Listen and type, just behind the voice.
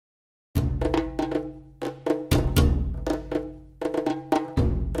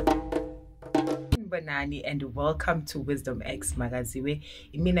Sanibonani and welcome to Wisdom X Magaziwe.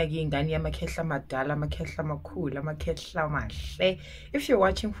 Imina ngiyingane yamakhehla madala, amakhehla makhulu, amakhehla mahle. If you're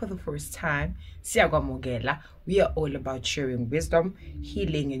watching for the first time, siyakwamukela. We are all about sharing wisdom,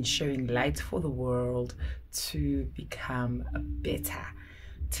 healing and sharing light for the world to become better.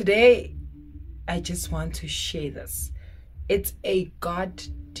 Today, I just want to share this. It's a God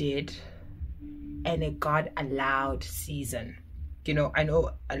did and a God allowed season. You know, I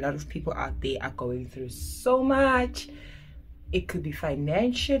know a lot of people out there are going through so much. It could be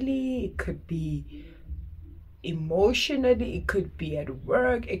financially, it could be emotionally, it could be at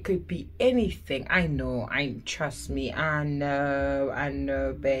work, it could be anything. Trust me, I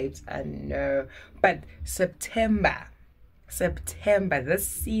know, babes, I know. But September, this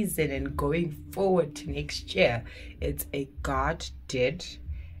season and going forward to next year, it's a God did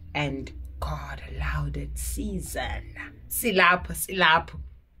and God allowed it season. Silap.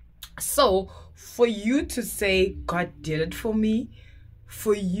 So for you to say God did it for me,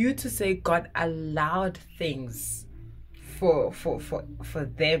 for you to say God allowed things for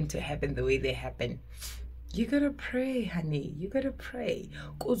them to happen the way they happen, you gotta pray, honey. You gotta pray.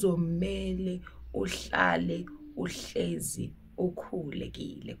 Kuzomele uhlale uhlezi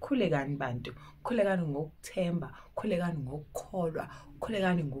ukhulekile. Khulekani bantu, khulekani ngokuthemba, khulekani ngokukholwa,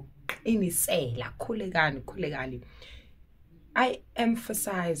 khulekani ngokuqinisela, khulekani. I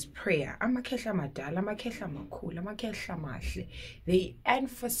emphasize prayer. Amakhehla madala, amakhehla makhulu, amakhehla mahle. They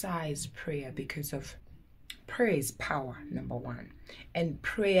emphasize prayer because of prayer is power, number one. And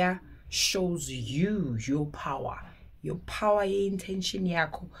prayer shows you your power. Your power, your intention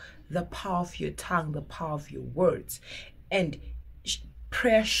yako, the power of your tongue, the power of your words. And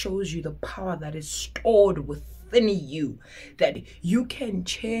prayer shows you the power that is stored within you, that you can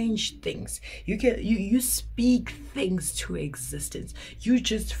change things. You speak things to existence. You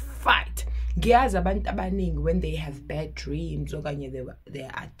just fight. When they have bad dreams or they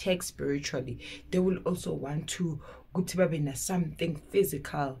are attacked spiritually, they will also want to go to something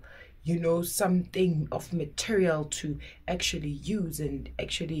physical, you know, something of material to actually use and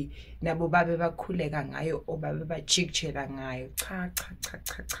actually nabo babe bakhuleka ngayo or babe bajikjela ngayo. Cha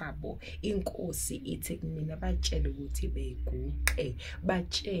bo inkosi ithi kumina batshele ukuthi beguqe,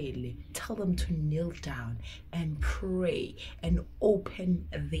 batshele, tell them to kneel down and pray and open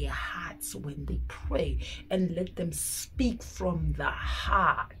their hearts when they pray and let them speak from the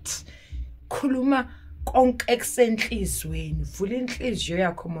heart. Khuluma konkeekusenhlizweni, vula inhliziyo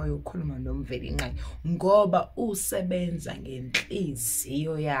yakho moya ukhuluma nomveli nqayi ngoba usebenza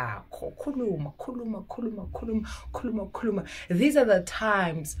ngenhliziyo yakho. Khuluma. These are the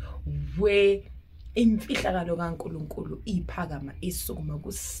times where imfihlakalo kaNkulunkulu iphakama isukuma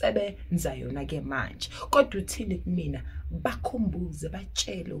kusebenza yona ke manje. Kodwa uthini kumina? Bakhumbuze,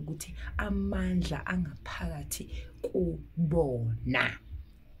 batshele ukuthi amandla angaphakathi kubona.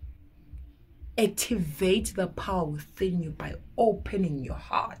 Activate the power within you by opening your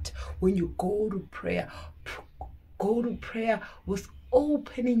heart. When you go to prayer with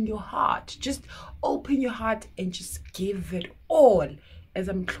opening your heart. Just open your heart and just give it all. As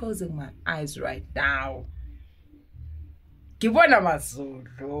I'm closing my eyes right now, ngibona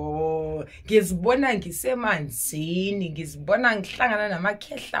amazulu, ngizibona ngisemanzini, ngizibona ngihlangana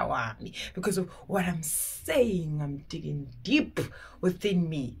namakhehla wami. Because of what I'm saying, I'm digging deep within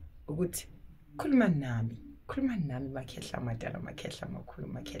me. Ukuthi khuluma nami makhehla madala, makhehla makhulu,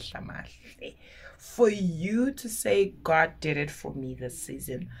 makhehla mahle. For you to say God did it for me this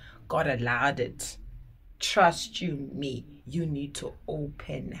season, God allowed it, trust me, you need to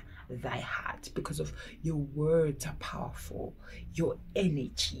open thy heart because of your words are powerful, your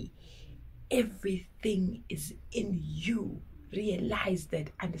energy, everything is in you. Realize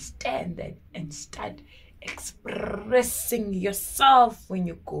that, understand that, and start expressing yourself when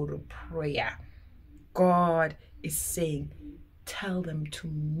you go to prayer. God is saying, tell them to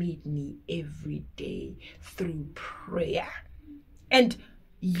meet me every day through prayer. And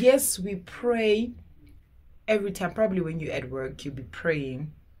yes, we pray every time. Probably when you're at work, you'll be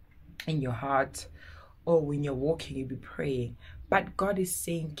praying in your heart, or when you're walking, you'll be praying. But God is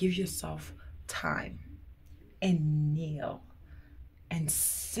saying, give yourself time and kneel and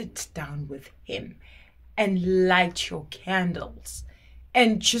sit down with him and light your candles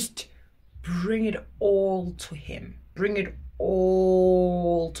and just bring it all to him. Bring it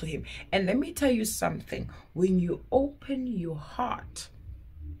all to him. And let me tell you something. When you open your heart,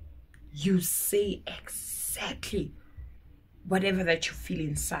 you say exactly whatever that you feel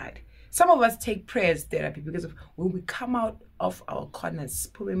inside. Some of us take prayer as therapy because of when we come out of our corners,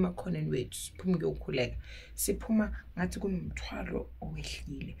 when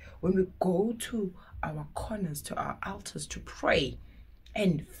we go to our corners, to our altars to pray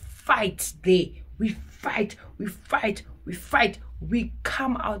and fight there, we fight, we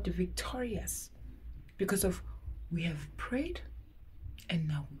come out victorious because of we have prayed and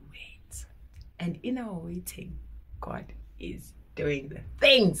now we wait. And in our waiting, God is doing the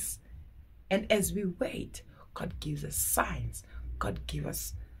things. And as we wait, God gives us signs. God give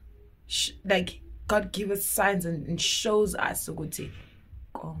us signs and shows us ukuthi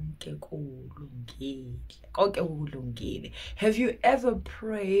konke kulungile. Have you ever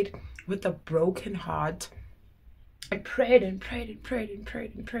prayed with a broken heart? I prayed and prayed and prayed and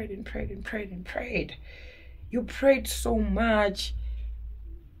prayed and prayed and prayed and prayed and prayed. You prayed so much.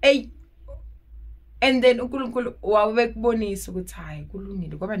 And then uNkulunkulu wawekubonisa ukuthi hayi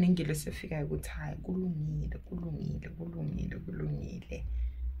kulungile ngoba nengilo sefika ukuthi hayi kulungile.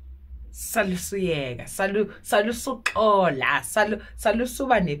 Salusuyeka, salusuxola,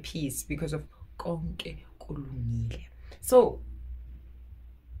 salusuba nepeace because of konke kulungile. So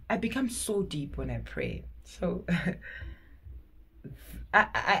I become so deep when I pray. So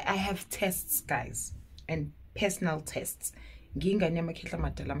I have tests, guys, and personal tests. Ngingane amakhehla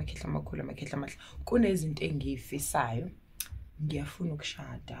amadala, amakhehla amakhulu, amakhehla amahle. Kunezinto engiyifisayo. Ngiyafuna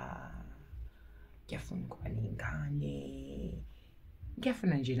ukushada. Ngiyafuna ukuba nengane.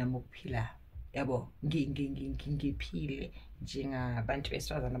 Ngiyafuna nje nami ukuphila. Yabo, ngiphile njengabantu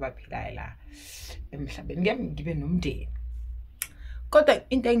besifazana abaphilayo la emhlabeni. Ngibe nomndeni. Kodwa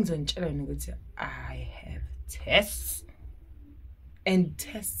into engizonitshela ukuthi I have tests and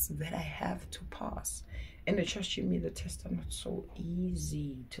tests that I have to pass. And I trust you me, the tests are not so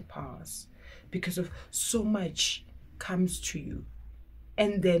easy to pass because of so much comes to you.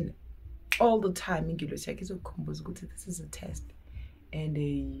 And then all the time, this is a test. And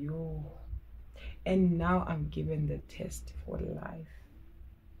and now I'm given the test for life.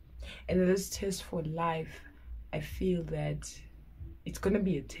 And this test for life, I feel that it's going to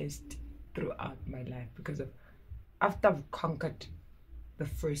be a test throughout my life because of after I've conquered the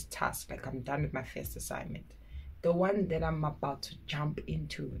first task, like I'm done with my first assignment, the one that I'm about to jump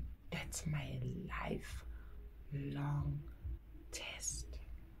into, that's my lifelong test.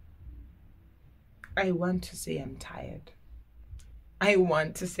 I want to say I'm tired. I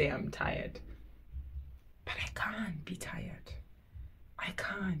want to say I'm tired, but I can't be tired. I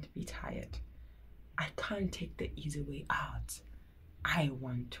can't be tired. I can't take the easy way out. I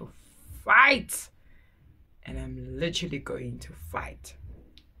want to fight, and I'm literally going to fight.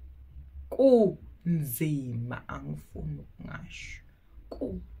 Kunzima angifuni ukungasho.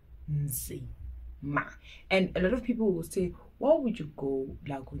 Kunzima. And a lot of people will say, why would you go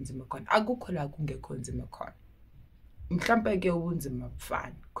la kunzima khona? Akukho la kungekho nzima khona. Mhlambe ke ubunzima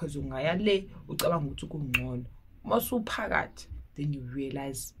bufana because ungaya le ucabanga ukuthi kungcono. Masuphakathi then you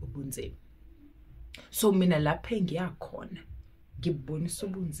realize ubunzima. So mina lapha engiyakhona ngibonisa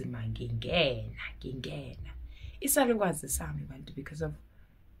ubunzima ngingena. Isalukwazi sami bantu because of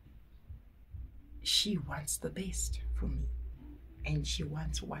she wants the best for me, and she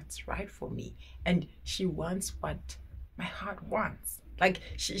wants what's right for me, and she wants what my heart wants. Like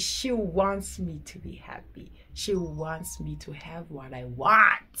she wants me to be happy. She wants me to have what I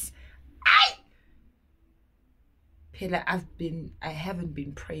want. I haven't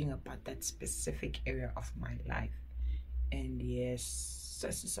been praying about that specific area of my life, and yes,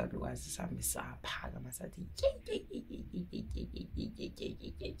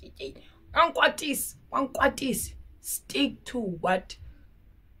 Wankwatis, stick to what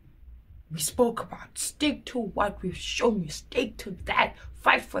we spoke about. Stick to what we've shown you. Stick to that.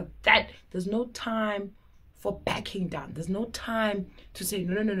 Fight for that. There's no time for backing down. There's no time to say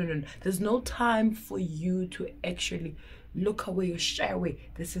no. There's no time for you to actually look away or shy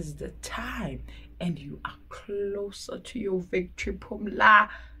away. This is the time, and you are closer to your victory. Phumla,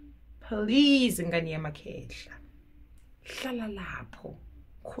 please, ngani yamakhehla. Hlala lapho.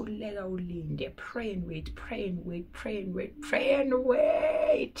 Khuleka ulinde. Pray and wait. Pray and wait. Pray and wait. Pray and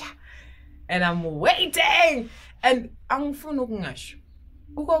wait. And I'm waiting. And angifuna ukungasho.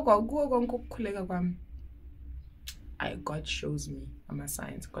 Kuko konke ukukhuleka kwami. God shows me my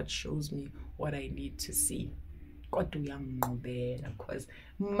signs. God shows me what I need to see. God uyangiqhubela because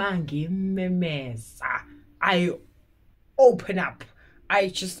mangimemeza, I open up. I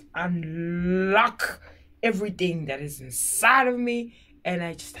just unlock everything that is inside of me, and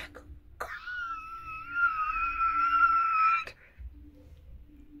I just like, God,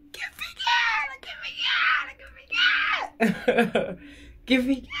 give me God.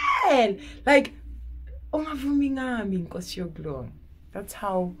 ngivikele, like ungavumi ngami Nkosi yokulunga. That's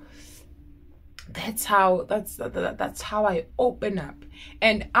how I open up.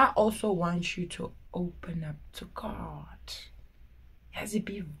 And I also want you to open up to God. Yazi,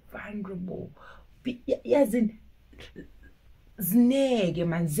 be vulnerable. Yazi, zineke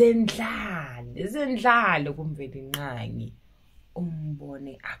man, zendlale kumveli nqangi.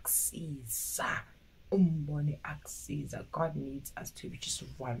 Umbone aksiza. God needs us to be just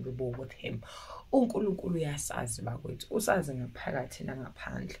vulnerable with him. uNkulunkulu uyasazi bakwethu, usazi ngaphakathi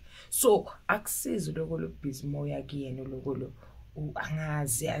nangaphandle. So akusizi lokho lokubhizi moya kuyena lokho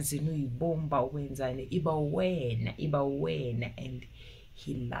angazi yazini uyibomba wenzani, iba wena, and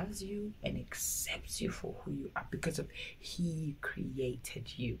he loves you and accepts you for who you are because of he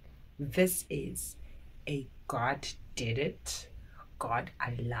created you. This is a God did it, God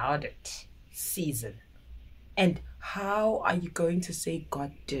allowed it season. And how are you going to say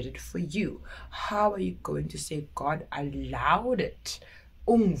God did it for you? How are you going to say God allowed it?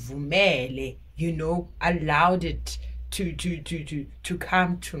 Ungvumele, allowed it to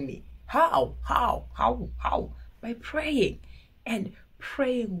come to me. How? By praying, and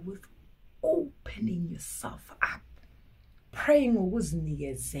praying with opening yourself up. Praying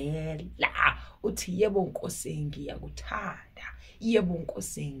ukuzinikezela uthi yebo Nkosi ngiyakuthanda, yebo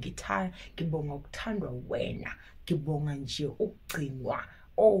Nkosi ngibonga ukuthandwa wena, ngibonga nje ukugcinwa.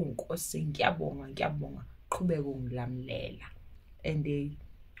 Nkosi ngiyabonga, qhubeka ungilamulela and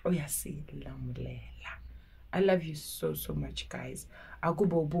uyasilamulela. I love you so much, guys.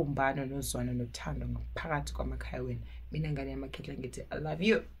 Akube ubumbano nozwana nothando ngaphakathi kwamakhaya wenu. Mina ngane yaMakhehla ngithi I love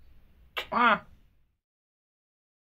you.